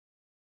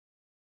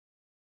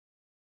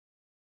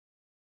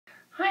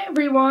Hi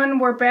everyone,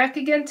 we're back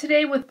again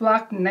today with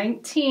block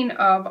 19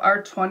 of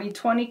our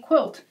 2020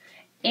 quilt.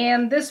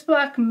 And this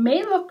block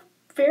may look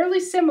fairly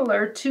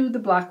similar to the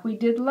block we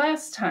did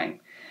last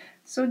time.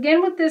 So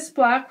again with this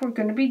block we're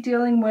going to be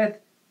dealing with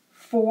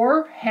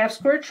 4 half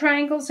square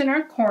triangles in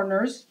our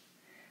corners,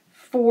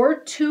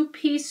 4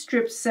 two-piece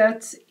strip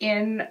sets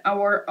in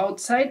our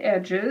outside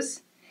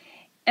edges,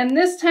 and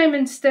this time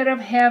instead of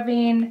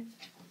having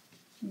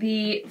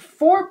the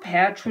 4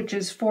 patch, which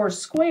is 4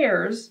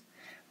 squares,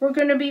 we're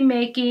going to be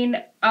making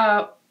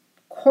a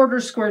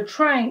quarter square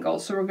triangle.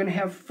 So we're going to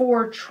have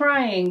 4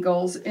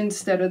 triangles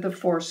instead of the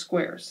 4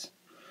 squares.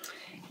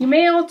 You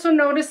may also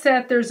notice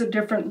that there's a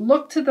different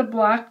look to the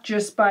block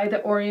just by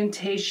the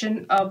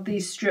orientation of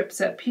these strip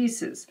set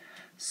pieces.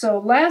 So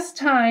last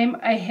time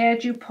I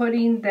had you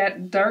putting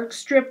that dark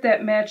strip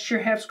that matched your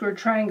half square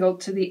triangle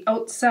to the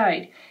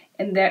outside,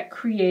 and that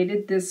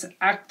created this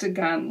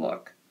octagon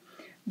look.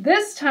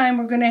 This time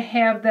we're going to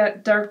have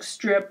that dark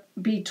strip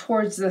be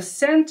towards the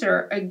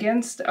center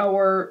against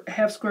our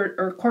half square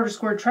or quarter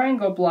square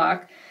triangle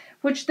block,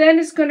 which then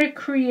is going to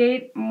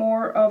create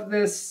more of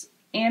this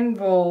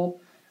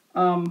anvil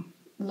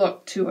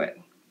look to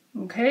it.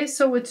 Okay,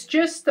 so it's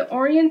just the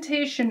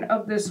orientation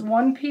of this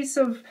one piece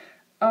of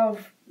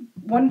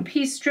one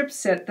piece strip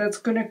set that's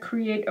going to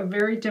create a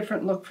very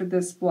different look for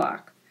this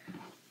block.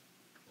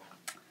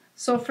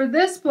 So for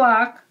this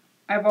block,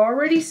 I've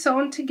already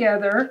sewn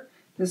together.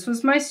 This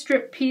was my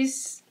strip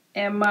piece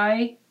and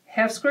my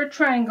half square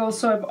triangle,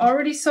 so I've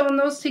already sewn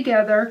those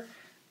together,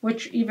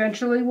 which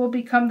eventually will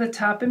become the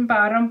top and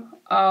bottom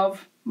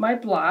of my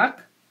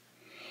block.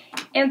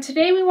 And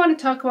today we want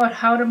to talk about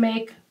how to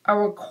make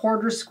our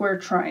quarter square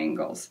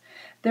triangles.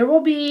 There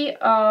will be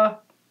a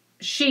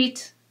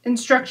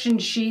instruction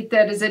sheet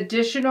that is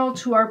additional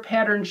to our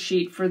pattern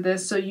sheet for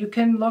this, so you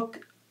can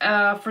look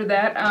for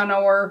that on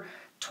our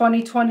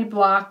 2020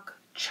 block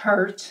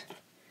chart.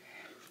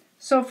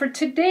 So for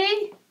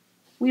today,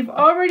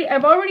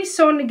 I've already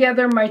sewn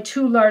together my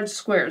 2 large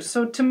squares.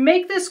 So to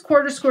make this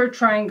quarter square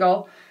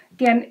triangle,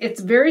 again,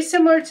 it's very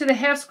similar to the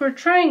half square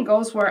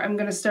triangles where I'm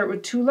going to start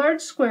with 2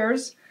 large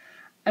squares.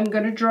 I'm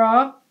going to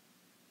draw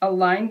a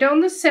line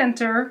down the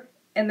center,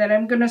 and then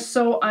I'm going to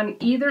sew on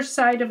either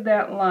side of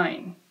that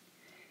line.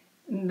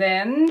 And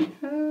then,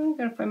 I've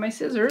got to find my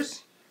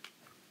scissors.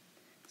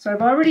 So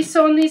I've already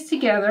sewn these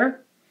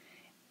together.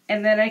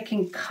 And then I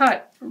can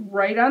cut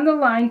right on the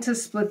line to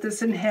split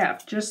this in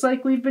half, just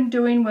like we've been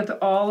doing with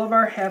all of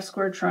our half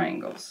square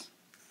triangles.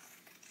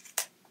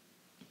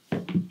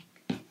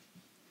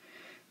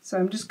 So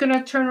I'm just going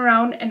to turn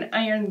around and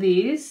iron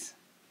these.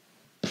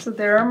 So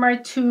there are my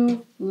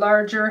 2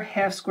 larger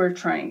half square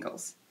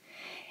triangles.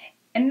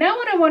 And now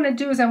what I want to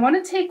do is I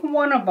want to take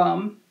one of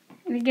them,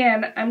 and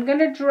again I'm going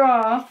to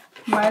draw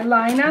my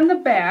line on the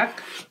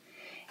back,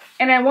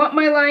 and I want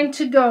my line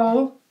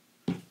to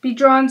be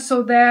drawn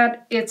so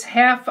that it's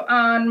half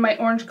on my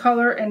orange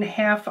color and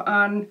half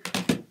on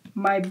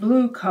my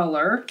blue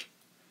color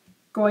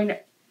going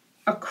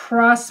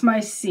across my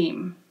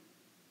seam.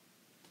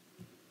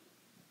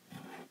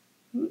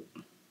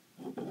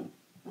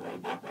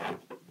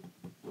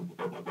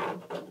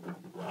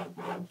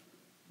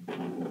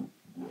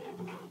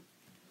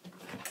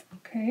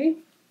 Okay,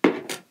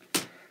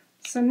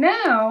 so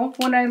now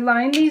when I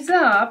line these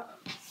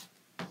up,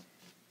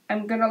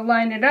 I'm going to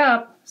line it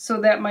up so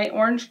that my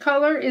orange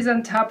color is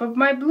on top of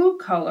my blue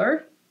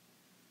color,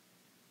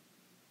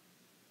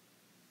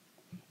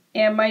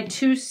 and my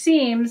 2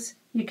 seams,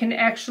 you can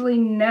actually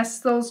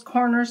nest those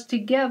corners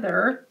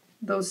together.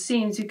 Those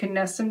seams, you can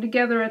nest them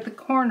together at the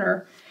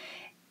corner.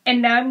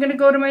 And now I'm going to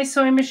go to my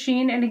sewing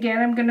machine, and again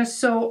I'm going to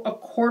sew a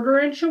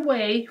 1/4 inch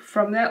away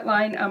from that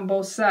line on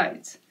both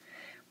sides.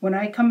 When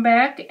I come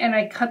back and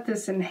I cut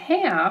this in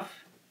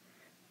half,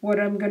 what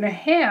I'm going to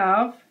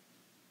have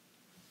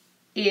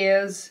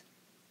is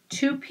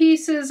 2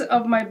 pieces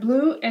of my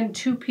blue and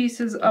 2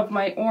 pieces of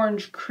my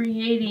orange,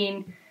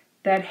 creating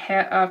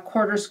that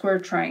quarter square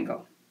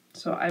triangle.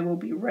 So I will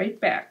be right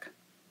back.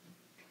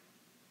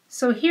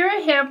 So here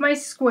I have my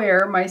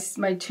square,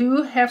 my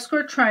 2 half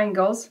square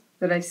triangles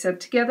that I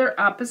set together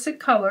opposite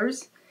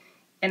colors,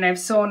 and I've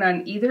sewn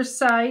on either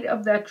side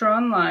of that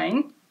drawn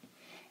line.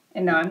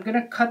 And now I'm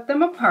going to cut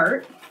them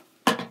apart.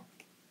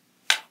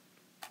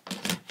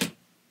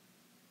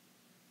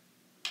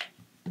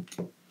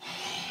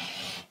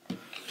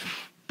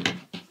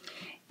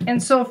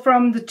 And so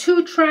from the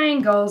 2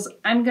 triangles,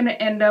 I'm going to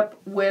end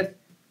up with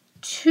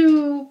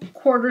 2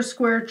 quarter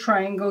square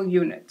triangle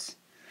units.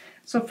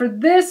 So for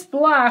this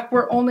block,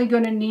 we're only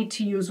going to need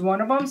to use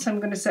one of them, so I'm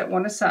going to set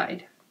one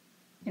aside.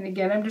 And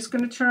again, I'm just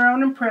going to turn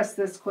around and press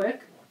this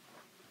quick.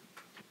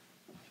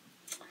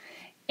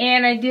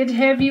 And I did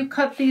have you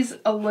cut these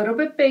a little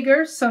bit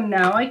bigger, so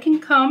now I can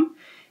come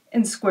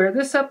and square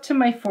this up to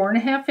my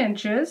 4.5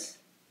 inches.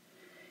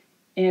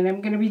 And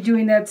I'm going to be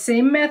doing that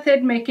same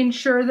method, making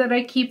sure that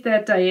I keep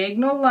that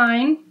diagonal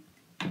line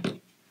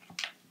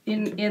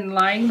in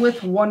line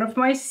with one of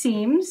my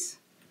seams.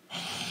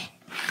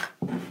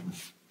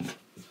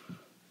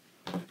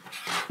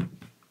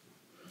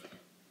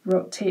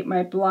 Rotate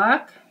my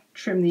block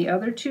Trim the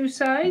other two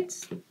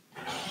sides.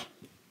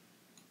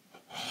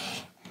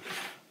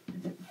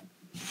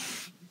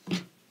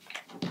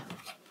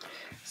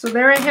 So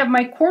there I have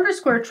my quarter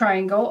square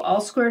triangle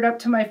all squared up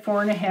to my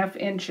 4.5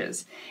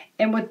 inches.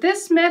 And with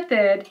this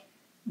method,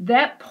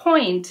 that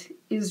point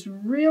is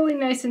really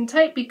nice and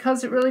tight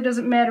because it really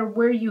doesn't matter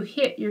where you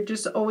hit. You're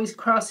just always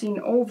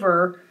crossing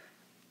over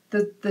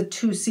the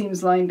two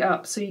seams lined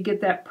up. So you get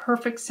that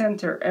perfect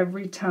center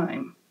every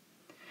time.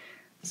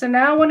 So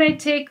now when I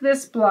take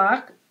this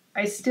block,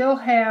 I still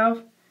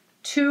have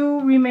 2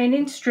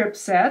 remaining strip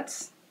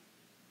sets.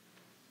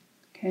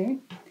 Okay.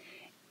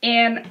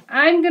 And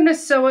I'm going to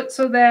sew it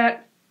so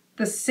that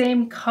the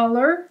same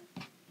color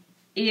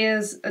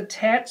is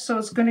attached. So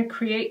it's going to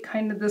create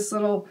kind of this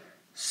little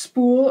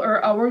spool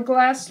or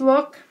hourglass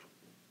look.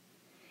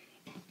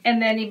 And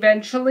then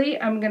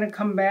eventually I'm going to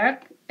come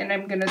back and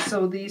I'm going to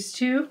sew these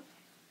two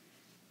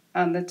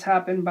on the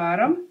top and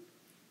bottom.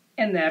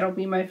 And that'll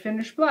be my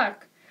finished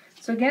block.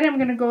 So again, I'm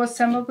going to go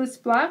assemble this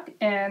block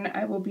and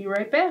I will be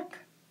right back.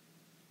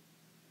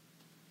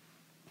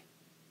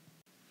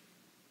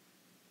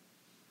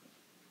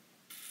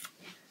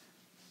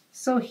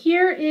 So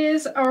here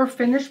is our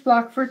finished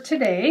block for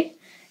today.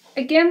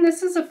 Again,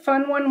 this is a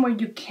fun one where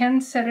you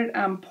can set it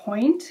on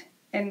point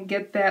and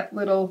get that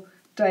little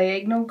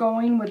diagonal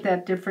going with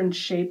that different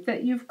shape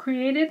that you've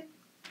created.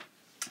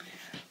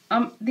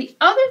 The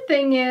other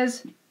thing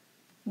is,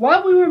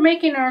 while we were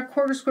making our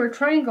quarter square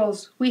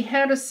triangles, we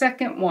had a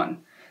second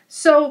one.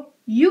 So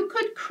you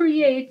could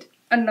create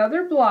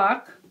another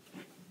block,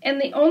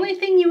 and the only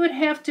thing you would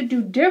have to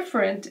do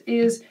different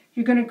is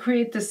you're going to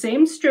create the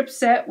same strip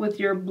set with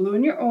your blue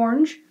and your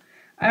orange.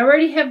 I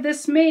already have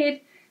this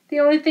made. The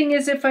only thing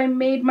is if I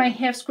made my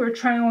half square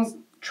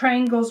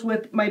triangles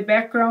with my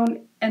background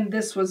and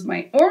this was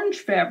my orange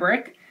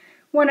fabric,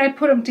 when I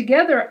put them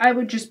together, I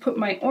would just put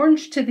my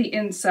orange to the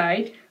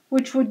inside,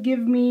 which would give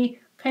me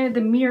kind of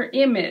the mirror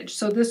image.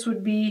 So this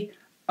would be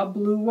a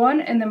blue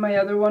one, and then my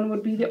other one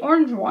would be the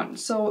orange one.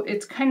 So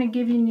it's kind of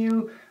giving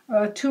you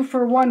 2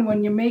 for 1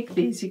 when you make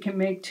these. You can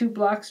make 2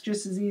 blocks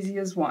just as easy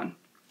as one.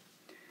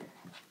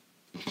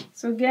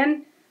 So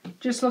again,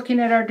 just looking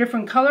at our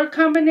different color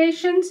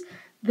combinations,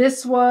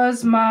 this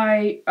was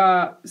my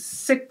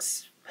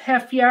 6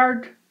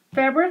 half-yard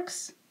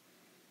fabrics.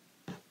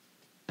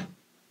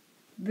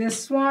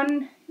 This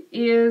one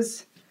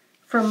is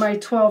from my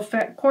 12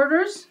 fat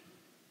quarters.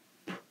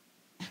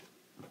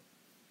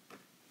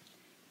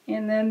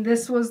 And then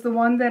this was the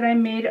one that I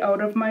made out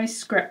of my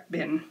scrap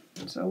bin.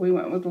 So we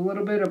went with a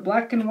little bit of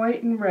black and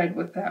white and red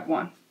with that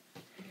one.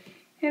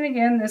 And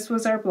again, this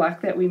was our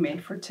block that we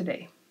made for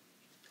today.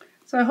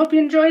 So I hope you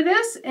enjoy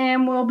this,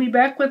 and we'll be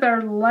back with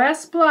our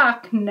last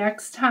block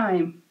next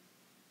time.